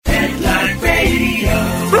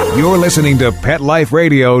You're listening to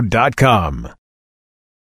PetLifeRadio.com.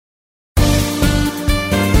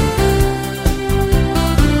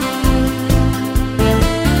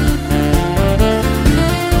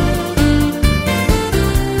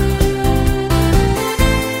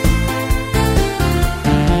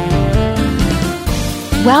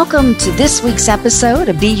 Welcome to this week's episode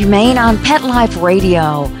of Be Humane on Pet Life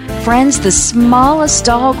Radio. Friends, the smallest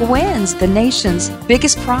dog wins. The nation's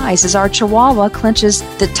biggest prize as our Chihuahua clinches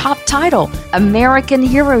the top title, American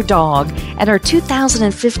Hero Dog, at our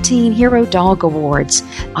 2015 Hero Dog Awards.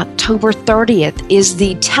 October 30th is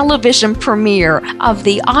the television premiere of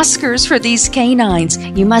the Oscars for these canines.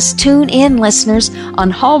 You must tune in, listeners,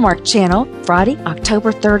 on Hallmark Channel, Friday,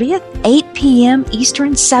 October 30th, 8 p.m.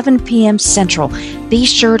 Eastern, 7 p.m. Central. Be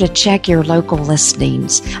sure to check your local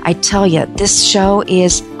listings. I tell you, this show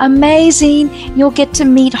is amazing. You'll get to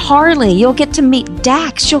meet Harley. You'll get to meet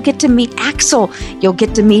Dax. You'll get to meet Axel. You'll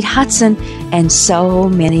get to meet Hudson, and so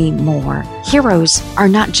many more. Heroes are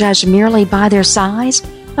not judged merely by their size,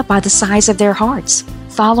 but by the size of their hearts.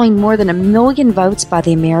 Following more than 1 million votes by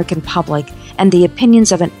the American public and the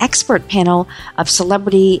opinions of an expert panel of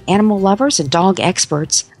celebrity animal lovers and dog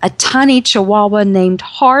experts, a tiny Chihuahua named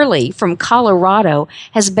Harley from Colorado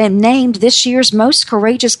has been named this year's most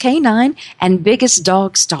courageous canine and biggest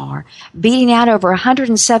dog star, beating out over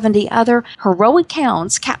 170 other heroic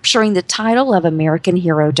hounds, capturing the title of American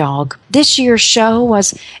Hero Dog. This year's show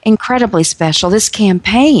was incredibly special. This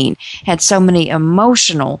campaign had so many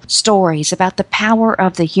emotional stories about the power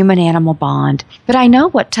of the human-animal bond. But I know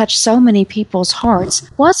what touched so many people's hearts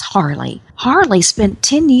was Harley. Harley spent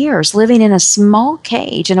 10 years living in a small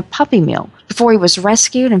cage in a puppy mill before he was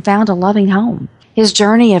rescued and found a loving home. His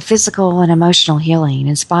journey of physical and emotional healing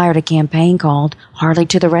inspired a campaign called Harley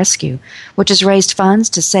to the Rescue, which has raised funds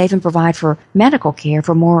to save and provide for medical care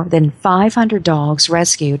for more than 500 dogs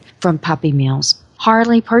rescued from puppy mills.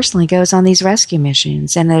 Harley personally goes on these rescue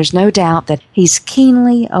missions, and there's no doubt that he's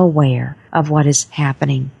keenly aware of what is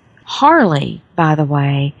happening. Harley, by the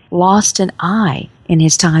way, lost an eye in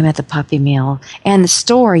his time at the puppy mill, and the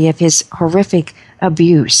story of his horrific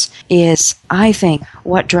abuse is, I think,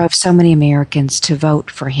 what drove so many Americans to vote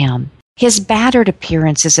for him. His battered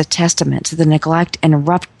appearance is a testament to the neglect and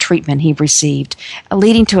rough treatment he received,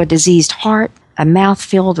 leading to a diseased heart, a mouth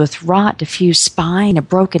filled with rot, diffused spine, a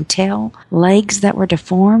broken tail, legs that were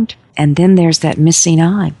deformed, and then there's that missing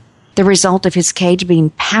eye. The result of his cage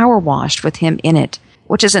being power washed with him in it,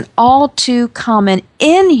 which is an all too common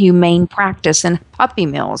inhumane practice in puppy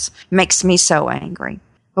mills, makes me so angry.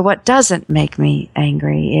 But what doesn't make me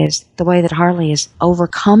angry is the way that Harley has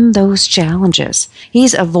overcome those challenges.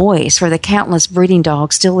 He's a voice for the countless breeding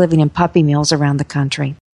dogs still living in puppy mills around the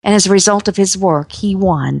country. And as a result of his work, he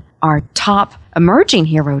won our top emerging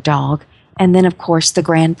hero dog, and then, of course, the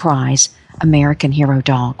grand prize, American Hero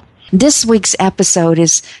Dog. This week's episode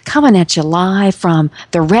is coming at you live from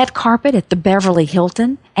the red carpet at the Beverly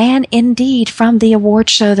Hilton, and indeed from the award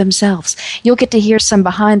show themselves. You'll get to hear some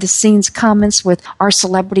behind-the-scenes comments with our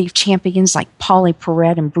celebrity champions like Polly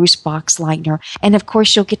Perrette and Bruce Boxleitner. And, of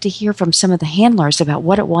course, you'll get to hear from some of the handlers about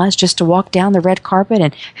what it was just to walk down the red carpet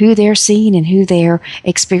and who they're seeing and who they're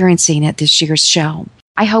experiencing at this year's show.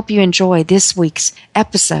 I hope you enjoy this week's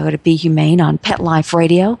episode of Be Humane on Pet Life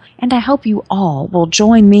Radio, and I hope you all will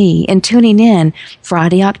join me in tuning in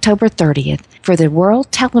Friday, October 30th for the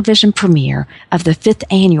world television premiere of the 5th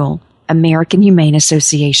Annual American Humane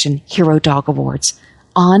Association Hero Dog Awards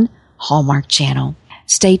on Hallmark Channel.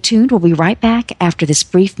 Stay tuned. We'll be right back after this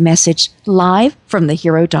brief message live from the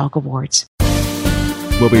Hero Dog Awards.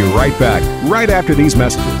 We'll be right back right after these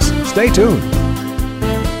messages. Stay tuned.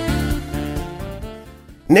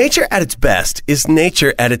 Nature at its best is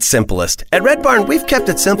nature at its simplest. At Red Barn, we've kept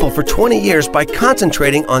it simple for 20 years by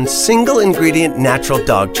concentrating on single-ingredient natural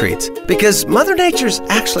dog treats. Because Mother Nature's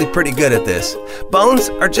actually pretty good at this. Bones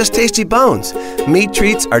are just tasty bones. Meat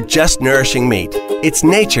treats are just nourishing meat. It's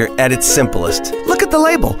nature at its simplest. Look at the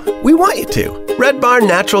label. We want you to. Red Barn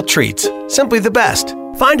Natural Treats. Simply the best.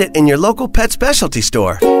 Find it in your local pet specialty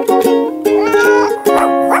store.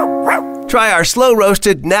 Try our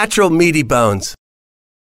slow-roasted, natural meaty bones.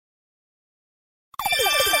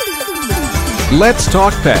 Let's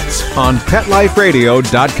Talk Pets on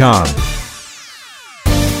PetLifeRadio.com.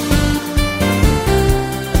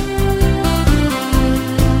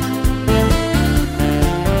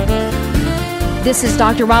 This is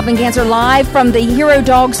Dr. Robin Ganser live from the Hero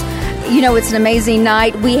Dogs. You know, it's an amazing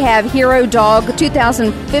night. We have Hero Dog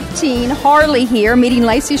 2015 Harley here meeting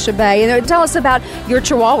Lacey Chabet. And tell us about your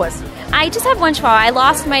Chihuahuas. I just have one Chihuahua. I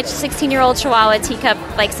lost my 16-year-old Chihuahua Teacup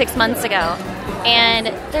like 6 months ago. And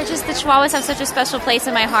they're just, the Chihuahuas have such a special place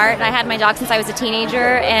in my heart. I had my dog since I was a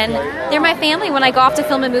teenager, and they're my family. When I go off to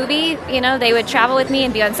film a movie, they would travel with me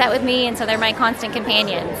and be on set with me, and so they're my constant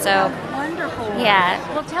companion. So wonderful. Yeah.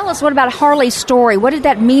 Well, tell us, what about Harley's story? What did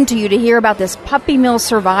that mean to you to hear about this puppy mill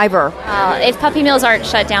survivor? If puppy mills aren't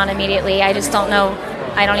shut down immediately, I just don't know.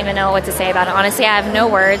 I don't even know what to say about it. Honestly, I have no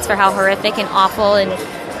words for how horrific and awful and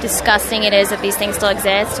disgusting it is that these things still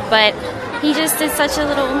exist. But he just is such a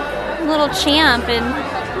little champ, and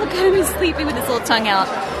look at him, he's sleeping with his little tongue out.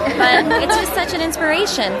 But it's just such an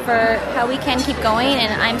inspiration for how we can keep going,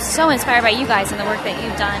 and I'm so inspired by you guys and the work that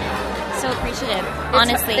you've done, and so appreciative,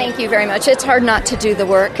 honestly. Thank you very much. It's hard not to do the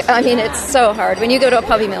work. I mean, it's so hard. When you go to a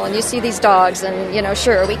puppy mill and you see these dogs, and,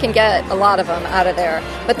 sure, we can get a lot of them out of there,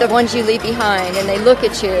 but the ones you leave behind, and they look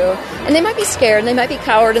at you, and they might be scared, and they might be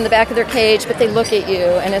cowered in the back of their cage, but they look at you,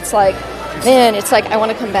 and it's like, man, I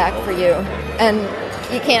want to come back for you. And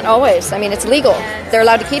you can't always. I mean, it's legal. They're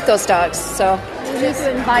allowed to keep those dogs. So we need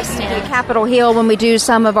to invite you to Capitol Hill when we do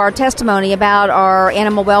some of our testimony about our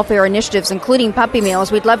animal welfare initiatives, including puppy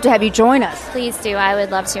mills. We'd love to have you join us. Please do. I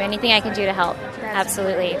would love to. Anything I can do to help.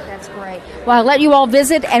 Absolutely. That's great. Well, I'll let you all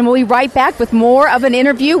visit, and we'll be right back with more of an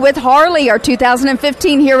interview with Harley, our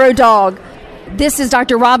 2015 hero dog. This is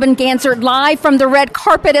Dr. Robin Ganzert live from the red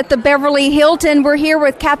carpet at the Beverly Hilton. We're here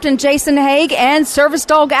with Captain Jason Haig and service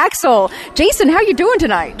dog Axel. Jason, how are you doing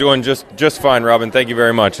tonight? Doing just fine, Robin. Thank you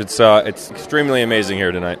very much. It's extremely amazing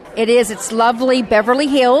here tonight. It is. It's lovely Beverly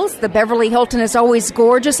Hills. The Beverly Hilton is always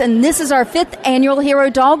gorgeous, and this is our 5th annual Hero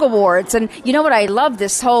Dog Awards. And you know what? I love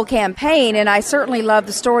this whole campaign, and I certainly love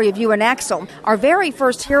the story of you and Axel. Our very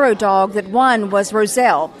first hero dog that won was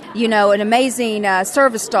Roselle, an amazing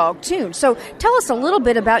service dog, too. So tell us a little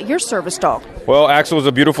bit about your service dog. Well, Axel is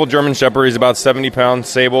a beautiful German Shepherd. He's about 70 pounds,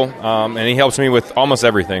 sable, and he helps me with almost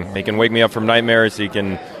everything. He can wake me up from nightmares. He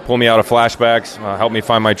can pull me out of flashbacks, help me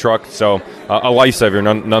find my truck. So a lifesaver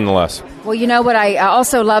nonetheless. Well, you know what I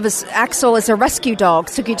also love is Axel is a rescue dog.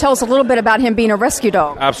 So can you tell us a little bit about him being a rescue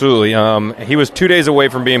dog? Absolutely. He was 2 days away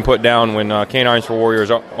from being put down when Canines for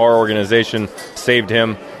Warriors, our organization, saved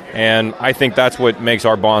him. And I think that's what makes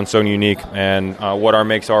our bond so unique, and what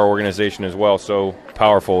makes our organization as well so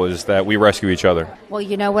powerful is that we rescue each other. Well,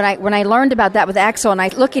 when I learned about that with Axel,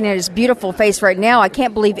 and looking at his beautiful face right now, I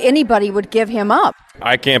can't believe anybody would give him up.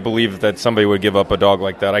 I can't believe that somebody would give up a dog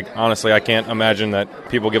like that. I can't imagine that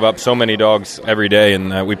people give up so many dogs every day,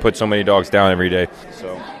 and that we put so many dogs down every day.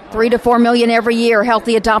 So 3 to 4 million every year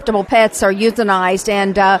healthy adoptable pets are euthanized,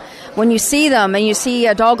 and when you see them and you see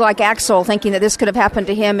a dog like Axel, thinking that this could have happened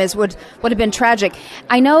to him would have been tragic.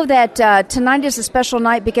 I know that tonight is a special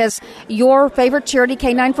night because your favorite charity,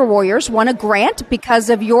 Canine for Warriors, won a grant because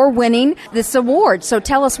of your winning this award. So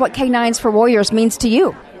tell us what Canines for Warriors means to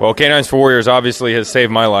you. Well, Canines for Warriors obviously has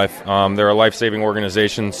saved my life. They're a life-saving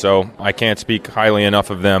organization, so I can't speak highly enough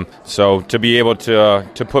of them. So to be able to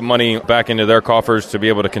put money back into their coffers, to be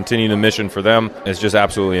able to continue the mission for them is just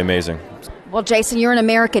absolutely amazing. Well, Jason, you're an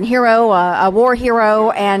American hero, a war hero,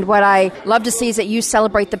 and what I love to see is that you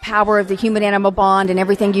celebrate the power of the human-animal bond in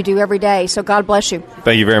everything you do every day. So God bless you.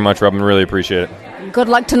 Thank you very much, Robin. Really appreciate it. Good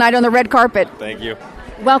luck tonight on the red carpet. Thank you.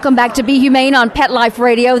 Welcome back to Be Humane on Pet Life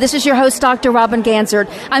Radio. This is your host, Dr. Robin Ganzert.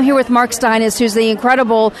 I'm here with Mark Steines, who's the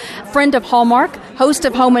incredible friend of Hallmark, host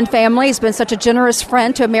of Home and Family. He's been such a generous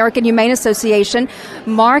friend to American Humane Association.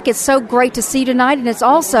 Mark, it's so great to see you tonight, and it's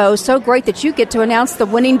also so great that you get to announce the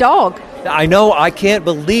winning dog. I know. I can't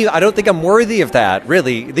believe. I don't think I'm worthy of that,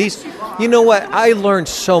 really. You know what? I learned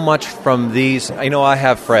so much from these. I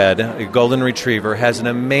have Fred, a golden retriever, has an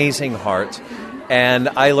amazing heart. And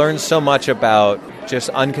I learned so much about just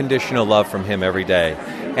unconditional love from him every day.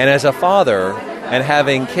 And as a father and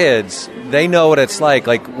having kids, they know what it's like.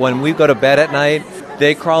 Like when we go to bed at night,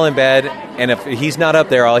 they crawl in bed, and if he's not up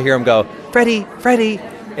there, I'll hear him go, Freddie, Freddie.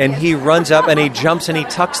 And he runs up and he jumps and he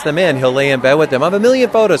tucks them in. He'll lay in bed with them. I have a million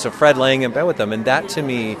photos of Fred laying in bed with them. And that to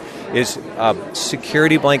me is a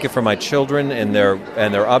security blanket for my children and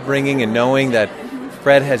their upbringing, and knowing that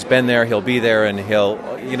Fred has been there, he'll be there, and he'll,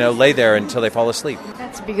 lay there until they fall asleep.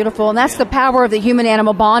 That's beautiful, and that's the power of the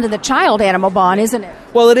human-animal bond and the child-animal bond, isn't it?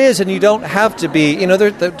 Well, it is, and you don't have to be,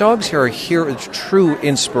 the dogs here are true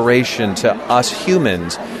inspiration to us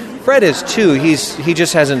humans. Fred is too. He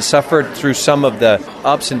just hasn't suffered through some of the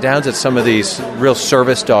ups and downs that some of these real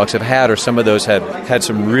service dogs have had, or some of those had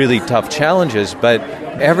some really tough challenges, but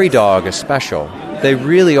every dog is special. They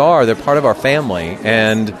really are. They're part of our family.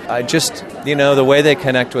 And I just, the way they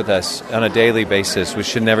connect with us on a daily basis, we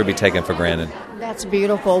should never be taken for granted. That's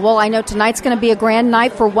beautiful. Well, I know tonight's going to be a grand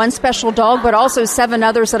night for one special dog, but also 7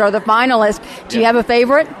 others that are the finalists. Do you have a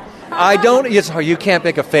favorite? I don't. You can't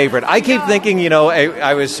pick a favorite. I keep thinking,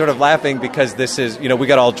 I was sort of laughing because this is, we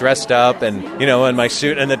got all dressed up and, in my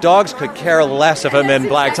suit, and the dogs could care less if I'm in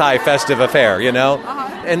black tie festive affair,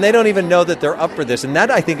 and they don't even know that they're up for this. And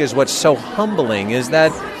that, I think, is what's so humbling is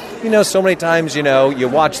that, so many times, you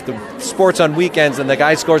watch the sports on weekends and the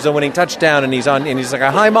guy scores a winning touchdown and he's like,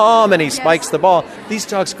 hi, Mom, and he spikes the ball. These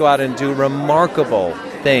dogs go out and do remarkable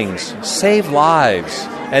things, save lives,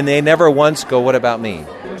 and they never once go, what about me?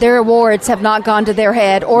 Their awards have not gone to their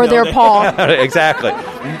head or their paw. Exactly.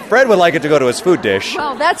 Fred would like it to go to his food dish.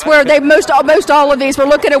 Well, that's where most all of these. We're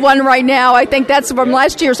looking at one right now. I think that's from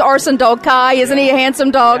last year's arson dog, Kai. Isn't he a handsome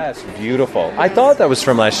dog? Yes, beautiful. I thought that was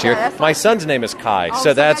from last year. My son's name is Kai,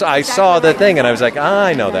 so I saw the thing and I was like,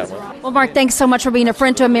 I know that one. Well, Mark, thanks so much for being a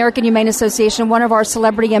friend to American Humane Association, one of our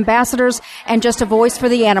celebrity ambassadors, and just a voice for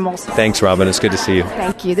the animals. Thanks, Robin. It's good to see you.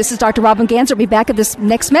 Thank you. This is Dr. Robin Ganser. Be back at this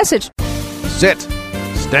next message. Sit.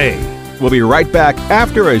 Stay. We'll be right back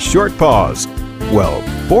after a short pause. Well,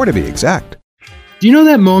 4 to be exact. Do you know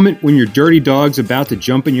that moment when your dirty dog's about to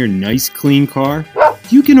jump in your nice, clean car?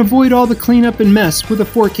 You can avoid all the cleanup and mess with a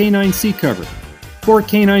 4K9 seat cover.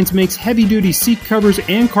 4K9s makes heavy-duty seat covers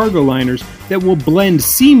and cargo liners that will blend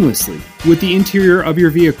seamlessly with the interior of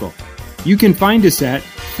your vehicle. You can find us at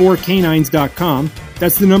 4K9s.com.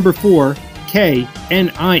 That's the number 4,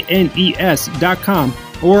 KNINES.com,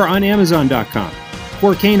 or on Amazon.com.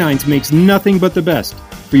 4K9s makes nothing but the best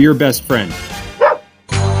for your best friend.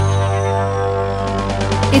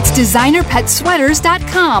 It's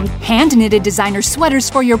DesignerPetSweaters.com. Hand-knitted designer sweaters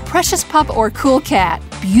for your precious pup or cool cat.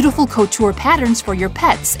 Beautiful couture patterns for your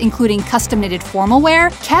pets, including custom-knitted formal wear,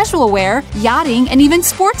 casual wear, yachting, and even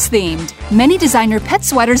sports-themed. Many designer pet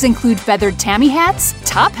sweaters include feathered tammy hats,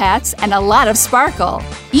 top hats, and a lot of sparkle.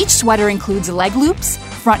 Each sweater includes leg loops,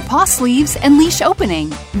 front paw sleeves, and leash opening.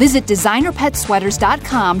 Visit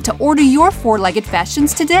DesignerPetSweaters.com to order your 4-legged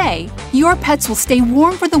fashions today. Your pets will stay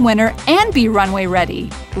warm for the winter and be runway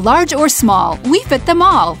ready. Large or small, we fit them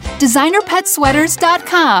all.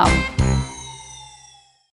 DesignerPetSweaters.com.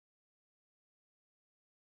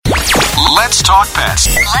 Let's talk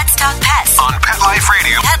pets. Let's talk pets On Pet Life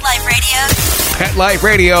Radio. Pet Life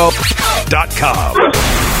Radio. PetLifeRadio.com.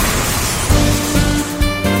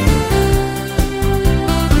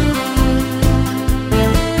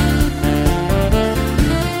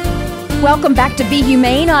 Welcome back to Be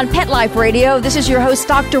Humane on Pet Life Radio. This is your host,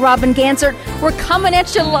 Dr. Robin Ganser. We're coming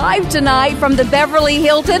at you live tonight from the Beverly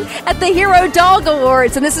Hilton at the Hero Dog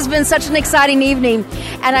Awards. And this has been such an exciting evening.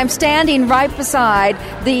 And I'm standing right beside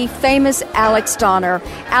the famous Alex Donner.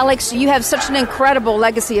 Alex, you have such an incredible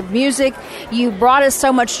legacy of music. You brought us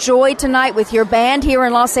so much joy tonight with your band here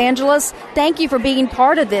in Los Angeles. Thank you for being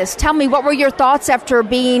part of this. Tell me, what were your thoughts after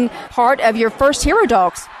being part of your first Hero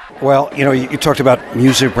Dogs? Well, you talked about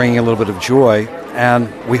music bringing a little bit of joy, and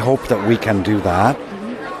we hope that we can do that.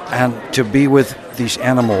 And to be with these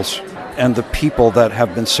animals and the people that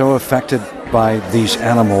have been so affected by these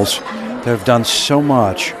animals that have done so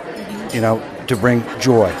much, to bring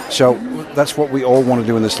joy. So that's what we all want to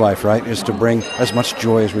do in this life, right, is to bring as much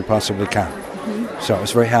joy as we possibly can. So I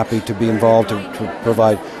was very happy to be involved to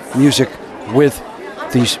provide music with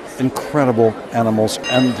these incredible animals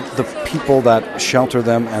and the people that shelter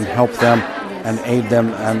them and help them and aid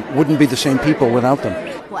them, and wouldn't be the same people without them.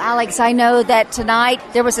 Well, Alex, I know that tonight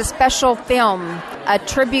there was a special film, a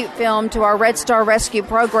tribute film to our Red Star Rescue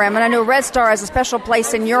Program, and I know Red Star has a special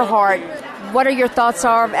place in your heart. What are your thoughts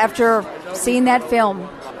after seeing that film?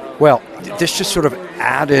 Well, this just sort of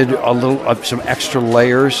added a little some extra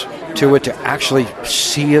layers to it, to actually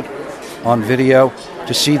see it on video,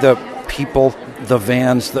 to see the people, the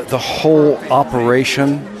vans, the whole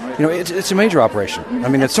operation. It's a major operation. I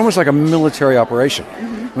mean, it's almost like a military operation.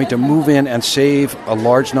 I mean, to move in and save a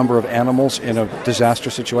large number of animals in a disaster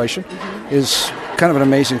situation is kind of an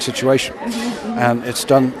amazing situation. And it's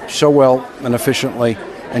done so well and efficiently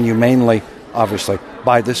and humanely, obviously,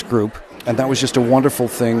 by this group. And that was just a wonderful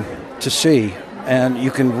thing to see. And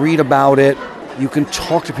you can read about it, you can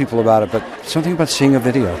talk to people about it, but something about seeing a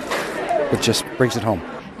video that just brings it home.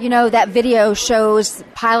 That video shows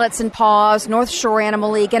Pilots and Paws, North Shore Animal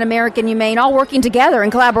League, and American Humane all working together in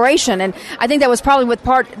collaboration. And I think that was probably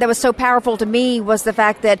part that was so powerful to me was the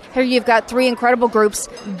fact that here you've got 3 incredible groups,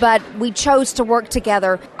 but we chose to work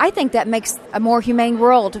together. I think that makes a more humane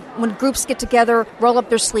world when groups get together, roll up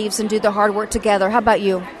their sleeves, and do the hard work together. How about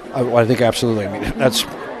you? I think absolutely. I mean, that's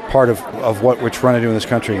part of what we're trying to do in this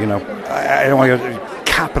country. I don't want to go to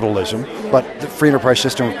capitalism, but the free enterprise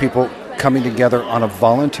system of people coming together on a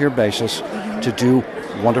volunteer basis to do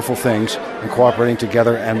wonderful things and cooperating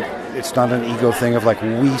together. And it's not an ego thing of like,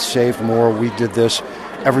 we saved more, we did this.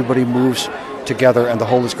 everybody moves together and the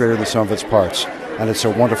whole is greater than the sum of its parts. And it's a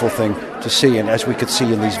wonderful thing to see, and as we could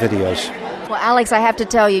see in these videos. Well, Alex, I have to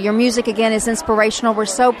tell you, your music, again, is inspirational. We're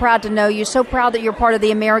so proud to know you, so proud that you're part of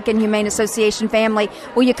the American Humane Association family.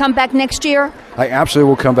 Will you come back next year? I absolutely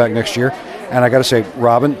will come back next year. And I got to say,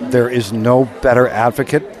 Robin, there is no better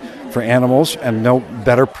advocate for animals and no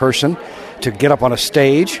better person to get up on a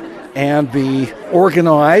stage and be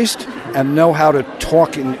organized and know how to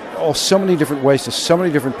talk in so many different ways to so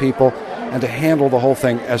many different people and to handle the whole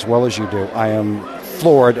thing as well as you do. I am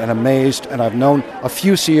floored and amazed, and I've known a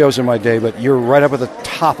few CEOs in my day, but you're right up at the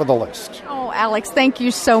top of the list. Oh, Alex, thank you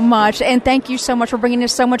so much, and thank you so much for bringing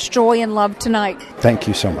us so much joy and love tonight. Thank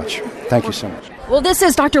you so much. Thank you so much. Well, this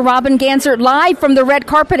is Dr. Robin Ganzert live from the red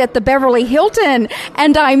carpet at the Beverly Hilton,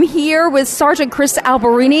 and I'm here with Sergeant Chris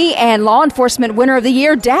Alberini and Law Enforcement Winner of the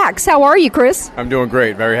Year, Dax. How are you, Chris? I'm doing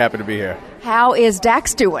great. Very happy to be here. How is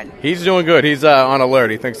Dax doing? He's doing good. He's on alert.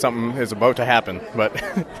 He thinks something is about to happen, but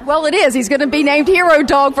well, it is. He's going to be named Hero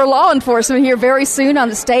Dog for Law Enforcement here very soon on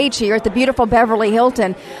the stage here at the beautiful Beverly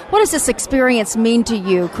Hilton. What does this experience mean to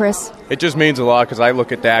you, Chris? It just means a lot because I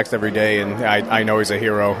look at Dax every day and I know he's a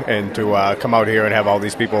hero, and to come out here and have all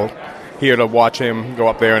these people here to watch him go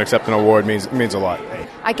up there and accept an award means a lot.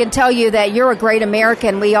 I can tell you that you're a great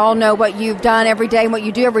American. We all know what you've done every day and what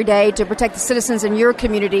you do every day to protect the citizens in your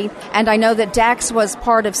community. And I know that Dax was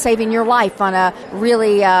part of saving your life on a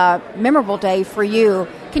really memorable day for you.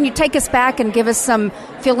 Can you take us back and give us some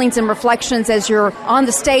feelings and reflections as you're on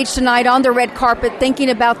the stage tonight, on the red carpet,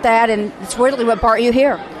 thinking about that, and it's really what brought you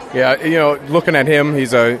here? Yeah, looking at him,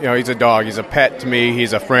 he's a dog. He's a pet to me.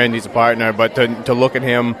 He's a friend. He's a partner. But to look at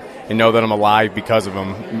him and know that I'm alive because of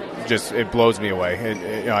him, it blows me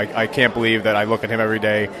away. I can't believe that I look at him every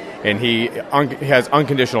day, and he has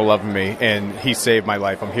unconditional love for me, and he saved my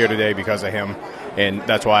life. I'm here today because of him, and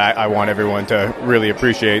that's why I want everyone to really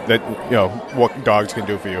appreciate that. What dogs can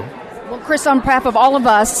do for you. Well, Chris, on behalf of all of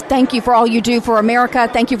us, thank you for all you do for America.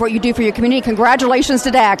 Thank you for what you do for your community. Congratulations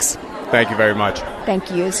to Dax. Thank you very much.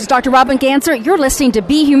 Thank you. This is Dr. Robin Ganzert. You're listening to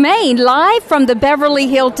Be Humane live from the Beverly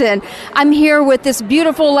Hilton. I'm here with this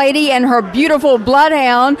beautiful lady and her beautiful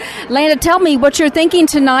bloodhound. Landa, tell me what you're thinking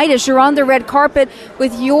tonight as you're on the red carpet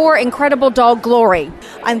with your incredible dog, Glory.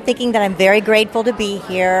 I'm thinking that I'm very grateful to be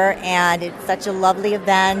here, and it's such a lovely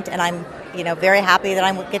event, and I'm very happy that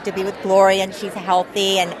I get to be with Glory and she's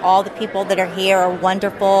healthy, and all the people that are here are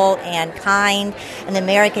wonderful and kind. And the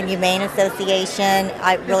American Humane Association,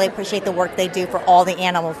 I really appreciate the work they do for all the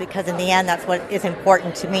animals, because in the end, that's what is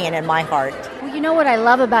important to me and in my heart. Well, you know what I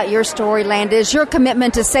love about your story, Landa, is your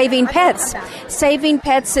commitment to saving pets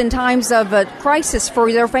in times of a crisis for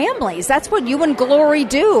their families. That's what you and Glory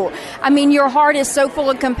do. I mean, your heart is so full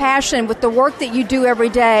of compassion with the work that you do every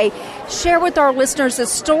day. Share with our listeners a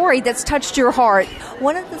story that's touched your heart.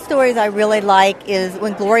 One of the stories I really like is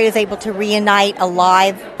when Glory is able to reunite a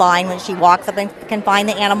live find when she walks up and can find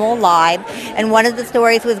the animal alive. And one of the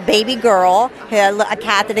stories was Baby Girl, a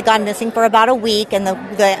cat that had gone missing for about a week, and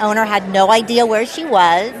the owner had no idea where she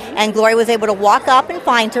was. And Glory was able to walk up and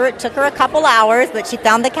find her. It took her a couple hours, but she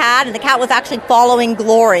found the cat, and the cat was actually following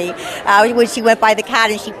Glory when she went by the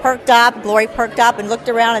cat, and she perked up. Glory perked up and looked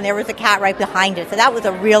around, and there was a cat right behind her. So that was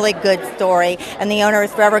a really good story, and the owner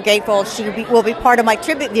is forever grateful. She will be part of my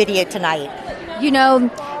tribute video tonight.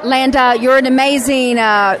 Landa, you're an amazing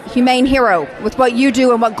humane hero with what you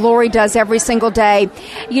do and what Glory does every single day.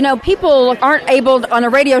 People aren't able on a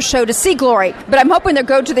radio show to see Glory, but I'm hoping they'll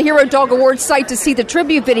go to the Hero Dog Awards site to see the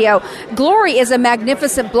tribute video. Glory is a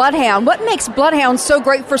magnificent bloodhound. What makes bloodhounds so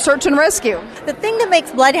great for search and rescue? The thing that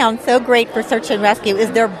makes bloodhounds so great for search and rescue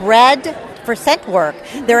is they're bred for scent work.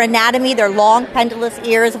 Their anatomy, their long pendulous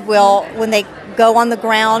ears will, when they go on the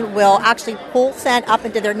ground, will actually pull scent up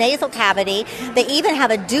into their nasal cavity. They even have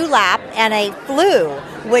a dewlap and a flue,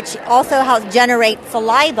 which also helps generate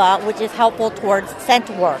saliva, which is helpful towards scent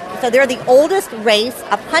work. So they're the oldest race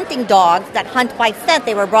of hunting dogs that hunt by scent.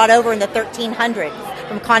 They were brought over in the 1300s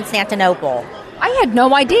from Constantinople. I had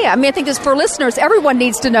no idea. I think this for listeners. Everyone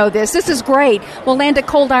needs to know this. This is great. Well, Landa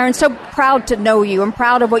Cold Iron, so proud to know you. I'm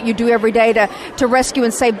proud of what you do every day to rescue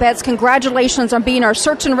and save pets. Congratulations on being our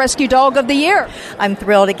Search and Rescue Dog of the Year. I'm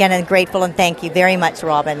thrilled again and grateful, and thank you very much,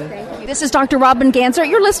 Robin. Thank you. This is Dr. Robin Ganzert.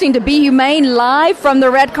 You're listening to Be Humane live from the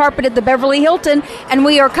red carpet at the Beverly Hilton, and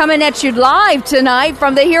we are coming at you live tonight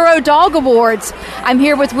from the Hero Dog Awards. I'm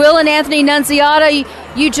here with Will and Anthony Nunziata.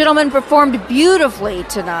 You gentlemen performed beautifully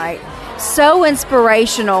tonight. So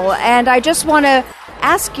inspirational, and I just want to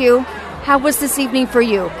ask you, how was this evening for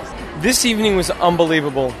you? This evening was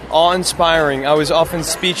unbelievable, awe-inspiring. I was often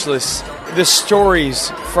speechless. The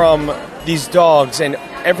stories from these dogs and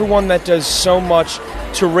everyone that does so much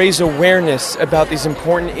to raise awareness about these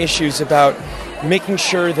important issues, about making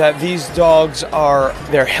sure that these dogs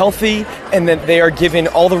they're healthy and that they are given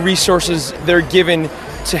all the resources they're given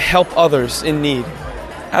to help others in need.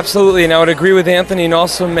 Absolutely, and I would agree with Anthony and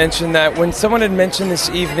also mention that when someone had mentioned this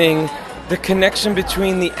evening the connection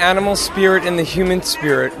between the animal spirit and the human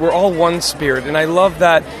spirit, we're all one spirit, and I love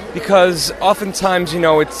that because oftentimes,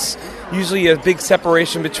 it's usually a big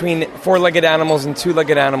separation between four-legged animals and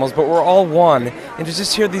two-legged animals, but we're all one. And to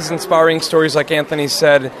just hear these inspiring stories like Anthony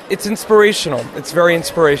said, it's inspirational. It's very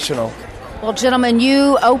inspirational. Well, gentlemen,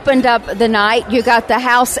 you opened up the night. You got the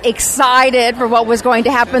house excited for what was going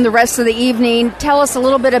to happen the rest of the evening. Tell us a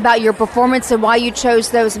little bit about your performance and why you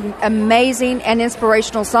chose those amazing and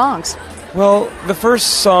inspirational songs. Well, the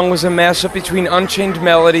first song was a mashup between Unchained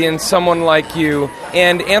Melody and Someone Like You.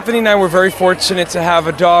 And Anthony and I were very fortunate to have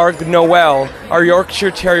a dog, Noelle, our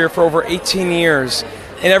Yorkshire Terrier, for over 18 years.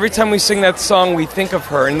 And every time we sing that song, we think of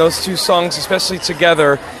her. And those two songs, especially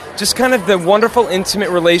together, just kind of the wonderful, intimate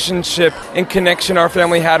relationship and connection our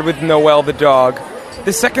family had with Noelle, the dog.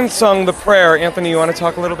 The second song, The Prayer, Anthony, you want to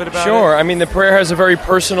talk a little bit about it? Sure. I mean, The Prayer has a very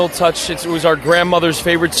personal touch. It was our grandmother's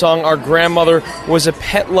favorite song. Our grandmother was a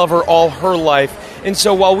pet lover all her life. And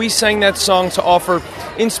so while we sang that song to offer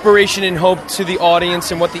inspiration and hope to the audience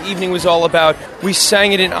and what the evening was all about, we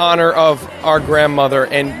sang it in honor of our grandmother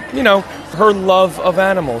and, her love of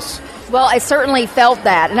animals. Well, I certainly felt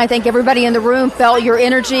that, and I think everybody in the room felt your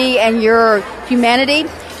energy and your humanity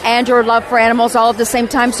and your love for animals all at the same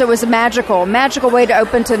time, so it was a magical way to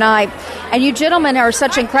open tonight. And you gentlemen are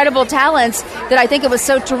such incredible talents that I think it was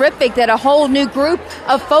so terrific that a whole new group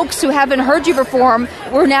of folks who haven't heard you perform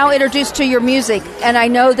were now introduced to your music, and I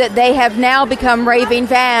know that they have now become raving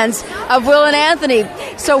fans of Will and Anthony.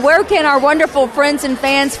 So where can our wonderful friends and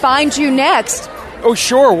fans find you next? Oh,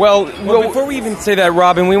 sure. Well, before we even say that,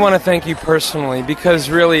 Robin, we want to thank you personally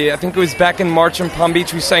because really, I think it was back in March in Palm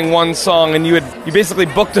Beach we sang one song and you basically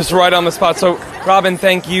booked us right on the spot. So, Robin,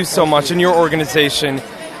 thank you so much and your organization.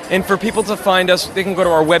 And for people to find us, they can go to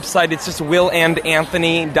our website. It's just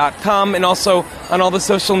willandanthony.com, and also on all the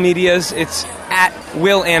social medias, it's at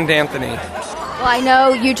willandanthony. Well, I know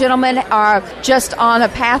you gentlemen are just on a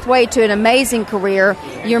pathway to an amazing career.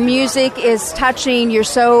 Your music is touching. You're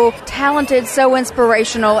so talented, so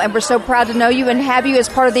inspirational, and we're so proud to know you and have you as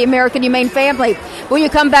part of the American Humane family. Will you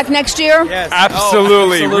come back next year? Yes.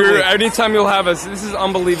 Absolutely. Anytime you'll have us. This is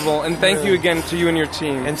unbelievable. And thank you again to you and your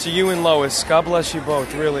team. And to you and Lois. God bless you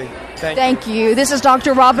both, really. Thank you. This is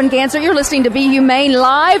Dr. Robin Ganser. You're listening to Be Humane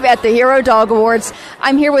live at the Hero Dog Awards.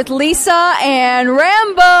 I'm here with Lisa and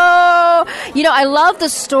Rambo. I love the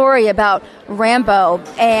story about Rambo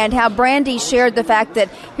and how Brandy shared the fact that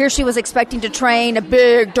here she was expecting to train a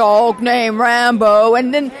big dog named Rambo,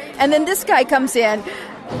 and then this guy comes in.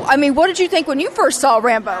 I mean, what did you think when you first saw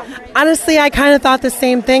Rambo? Honestly, I kind of thought the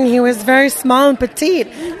same thing. He was very small and petite.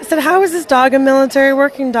 I said, how is this dog a military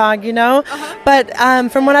working dog, Uh-huh. But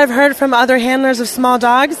from what I've heard from other handlers of small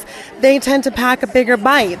dogs, they tend to pack a bigger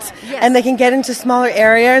bite. Yes. And they can get into smaller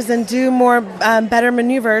areas and do more better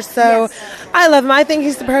maneuvers. So yes. I love him. I think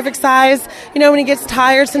he's the perfect size. When he gets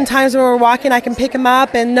tired, sometimes when we're walking, I can pick him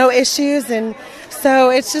up and no issues. And so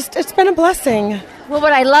it's been a blessing. Well,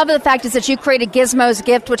 what I love of the fact is that you created Gizmo's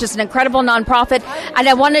Gift, which is an incredible nonprofit, and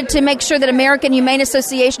I wanted to make sure that American Humane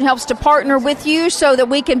Association helps to partner with you so that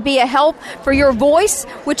we can be a help for your voice,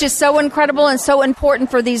 which is so incredible and so important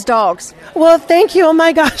for these dogs. Well, thank you. Oh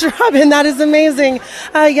my gosh, Robin, that is amazing.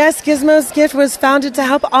 Yes, Gizmo's Gift was founded to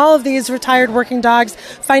help all of these retired working dogs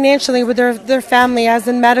financially with their family, as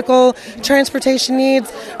in medical, transportation needs.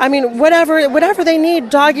 I mean, whatever they need,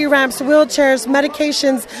 doggy ramps, wheelchairs,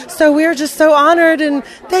 medications. So we're just so honored. And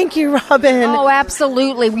thank you, Robin. Oh,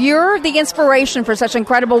 absolutely. You're the inspiration for such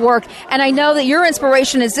incredible work. And I know that your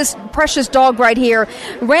inspiration is this precious dog right here.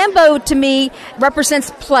 Rambo, to me,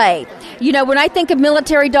 represents play. When I think of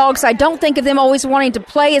military dogs, I don't think of them always wanting to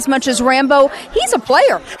play as much as Rambo. He's a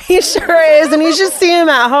player. He sure is, and you should see him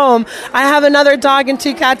at home. I have another dog and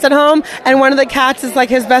 2 cats at home, and one of the cats is like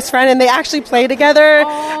his best friend, and they actually play together,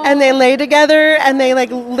 and they lay together, and they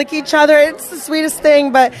lick each other. It's the sweetest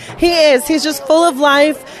thing, but he's just full of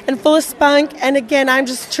life and full of spunk, and again, I'm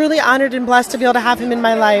just truly honored and blessed to be able to have him in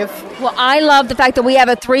my life. Well, I love the fact that we have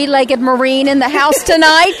a 3-legged Marine in the house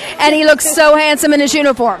tonight, and he looks so handsome in his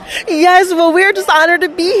uniform. Yes, well, we're just honored to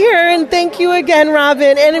be here, and thank you again,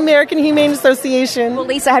 Robin, and American Humane Association. Well,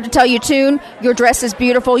 Lisa, I have to tell you, too, your dress is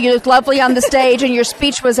beautiful. You look lovely on the stage, and your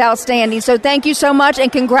speech was outstanding. So thank you so much,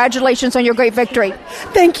 and congratulations on your great victory.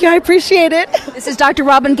 Thank you. I appreciate it. This is Dr.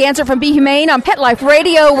 Robin Ganser from Be Humane on on Pet Life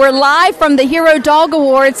Radio. We're live from the Hero Dog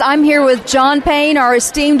Awards. I'm here with John Payne, our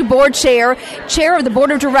esteemed board chair of the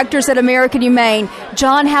Board of Directors at American Humane.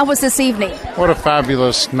 John, how was this evening? What a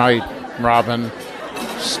fabulous night, Robin.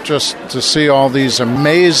 It's just to see all these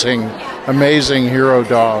amazing hero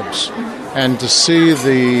dogs and to see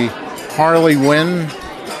the Harley win.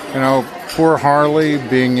 You know, poor Harley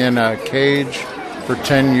being in a cage for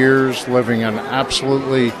 10 years, living an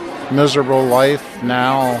absolutely miserable life,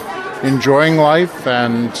 now enjoying life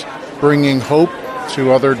and bringing hope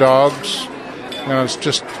to other dogs. You know, it's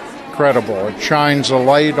just incredible. It shines a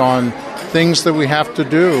light on things that we have to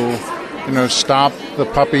do, you know, stop the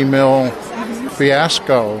puppy mill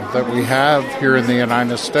fiasco that we have here in the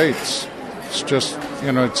United States. It's just,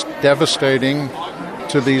 you know, it's devastating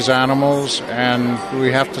to these animals, and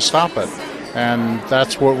we have to stop it. And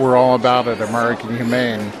that's what we're all about at American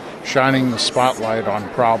Humane, shining the spotlight on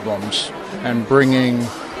problems and bringing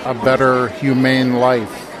a better, humane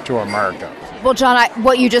life to America. Well, John,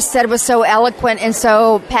 what you just said was so eloquent and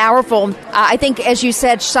so powerful. I think, as you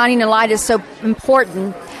said, shining a light is so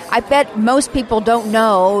important. I bet most people don't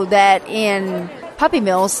know that in puppy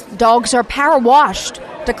mills, dogs are power washed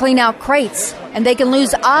to clean out crates, and they can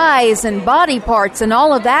lose eyes and body parts and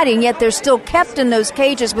all of that, and yet they're still kept in those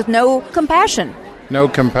cages with no compassion. No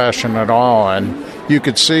compassion at all, and you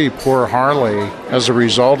could see poor Harley as a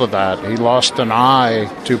result of that. He lost an eye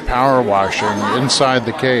to power washing inside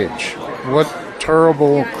the cage. What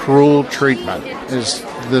terrible, cruel treatment is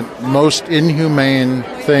the most inhumane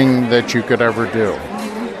thing that you could ever do.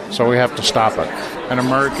 So we have to stop it. And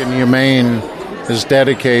American Humane is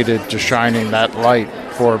dedicated to shining that light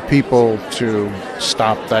for people to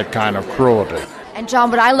stop that kind of cruelty. And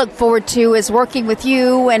John, what I look forward to is working with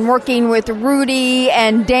you and working with Rudy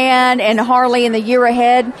and Dan and Harley in the year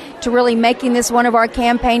ahead to really making this one of our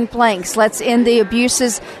campaign planks. Let's end the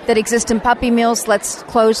abuses that exist in puppy mills. Let's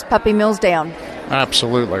close puppy mills down.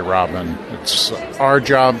 Absolutely, Robin. It's our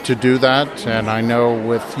job to do that, and I know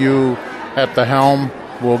with you at the helm,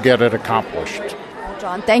 we'll get it accomplished.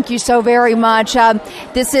 John, thank you so very much.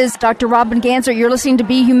 This is Dr. Robin Ganser. You're listening to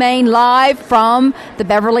Be Humane live from the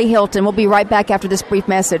Beverly Hilton. We'll be right back after this brief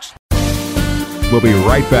message. We'll be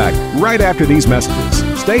right back right after these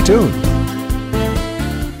messages. Stay tuned.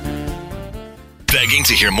 Begging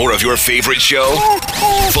to hear more of your favorite show?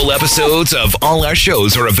 Full episodes of all our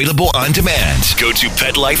shows are available on demand. Go to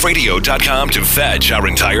PetLifeRadio.com to fetch our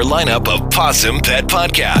entire lineup of Possum Pet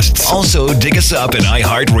podcasts. Also, dig us up in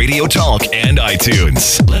iHeartRadio Talk and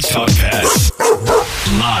iTunes. Let's Talk Pets.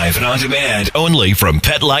 Live and on demand only from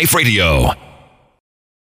Pet Life Radio.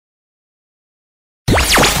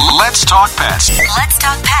 Let's Talk Pets. Let's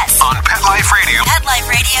Talk Pets. On Pet Life Radio. Pet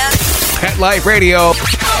Life Radio.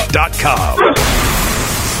 PetLifeRadio.com.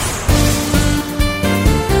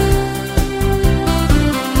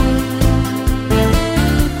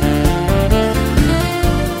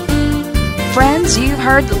 Friends, you've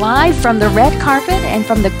heard live from the red carpet and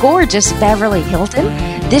from the gorgeous Beverly Hilton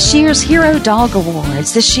this year's Hero Dog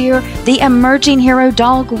Awards. This year, the Emerging Hero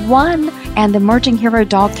Dog won, and the Emerging Hero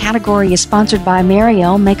Dog category is sponsored by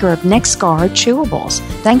Mariel, maker of NexGard chewables.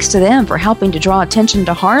 Thanks to them for helping to draw attention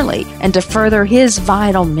to Harley and to further his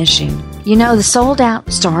vital mission. You know, the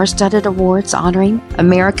sold-out star-studded awards honoring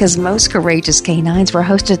America's most courageous canines were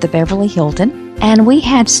hosted at the Beverly Hilton. And we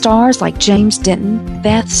had stars like James Denton,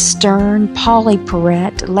 Beth Stern, Polly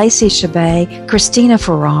Perrette, Lacey Chabet, Christina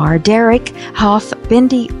Farrar, Derek Hoff,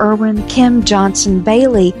 Bindi Irwin, Kim Johnson,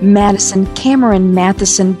 Bailey Madison, Cameron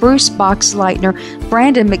Matheson, Bruce Boxleitner,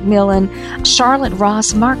 Brandon McMillan, Charlotte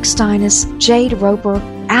Ross, Mark Steinis, Jade Roper,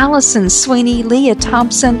 Allison Sweeney, Leah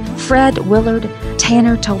Thompson, Fred Willard,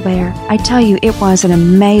 Tanner Tolbert. I tell you, it was an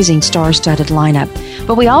amazing star-studded lineup.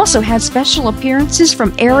 But we also had special appearances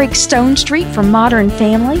from Eric Stonestreet from Modern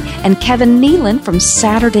Family and Kevin Nealon from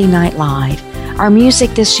Saturday Night Live. Our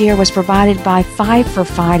music this year was provided by Five for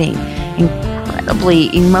Fighting.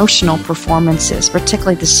 Incredibly emotional performances,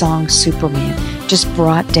 particularly the song Superman, just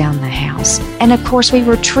brought down the house. And of course, we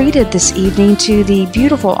were treated this evening to the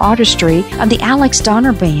beautiful artistry of the Alex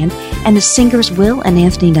Donner Band and the singers Will and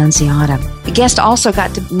Anthony Nunziata. The guest also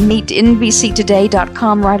got to meet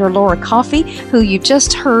NBCToday.com writer Laura Coffey, who you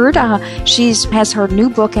just heard. She has her new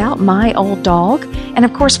book out, My Old Dog. And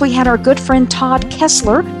of course, we had our good friend Todd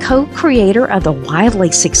Kessler, co-creator of the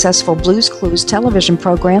wildly successful Blue's Clues television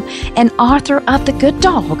program and author of The Good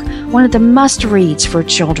Dog, one of the must-reads for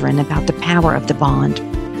children about the power of the bond.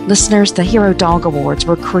 Listeners, the Hero Dog Awards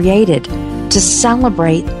were created to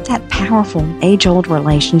celebrate that powerful age-old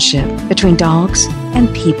relationship between dogs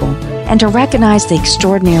and people, and to recognize the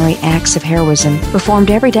extraordinary acts of heroism performed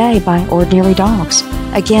every day by ordinary dogs.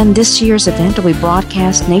 Again, this year's event will be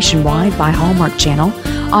broadcast nationwide by Hallmark Channel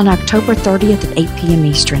on October 30th at 8 p.m.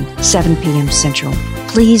 Eastern, 7 p.m. Central.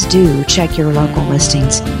 Please do check your local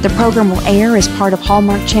listings. The program will air as part of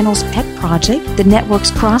Hallmark Channel's Pet Project, the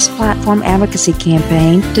network's cross-platform advocacy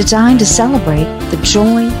campaign designed to celebrate the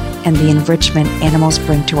joy and the enrichment animals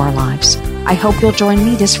bring to our lives. I hope you'll join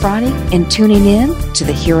me this Friday in tuning in to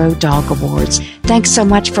the Hero Dog Awards. Thanks so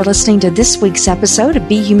much for listening to this week's episode of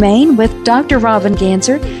Be Humane with Dr. Robin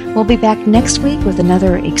Ganser. We'll be back next week with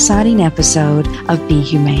another exciting episode of Be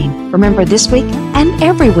Humane. Remember this week and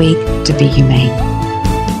every week to be humane.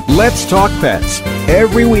 Let's Talk Pets,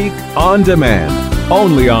 every week on demand,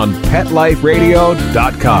 only on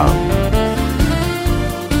PetLifeRadio.com.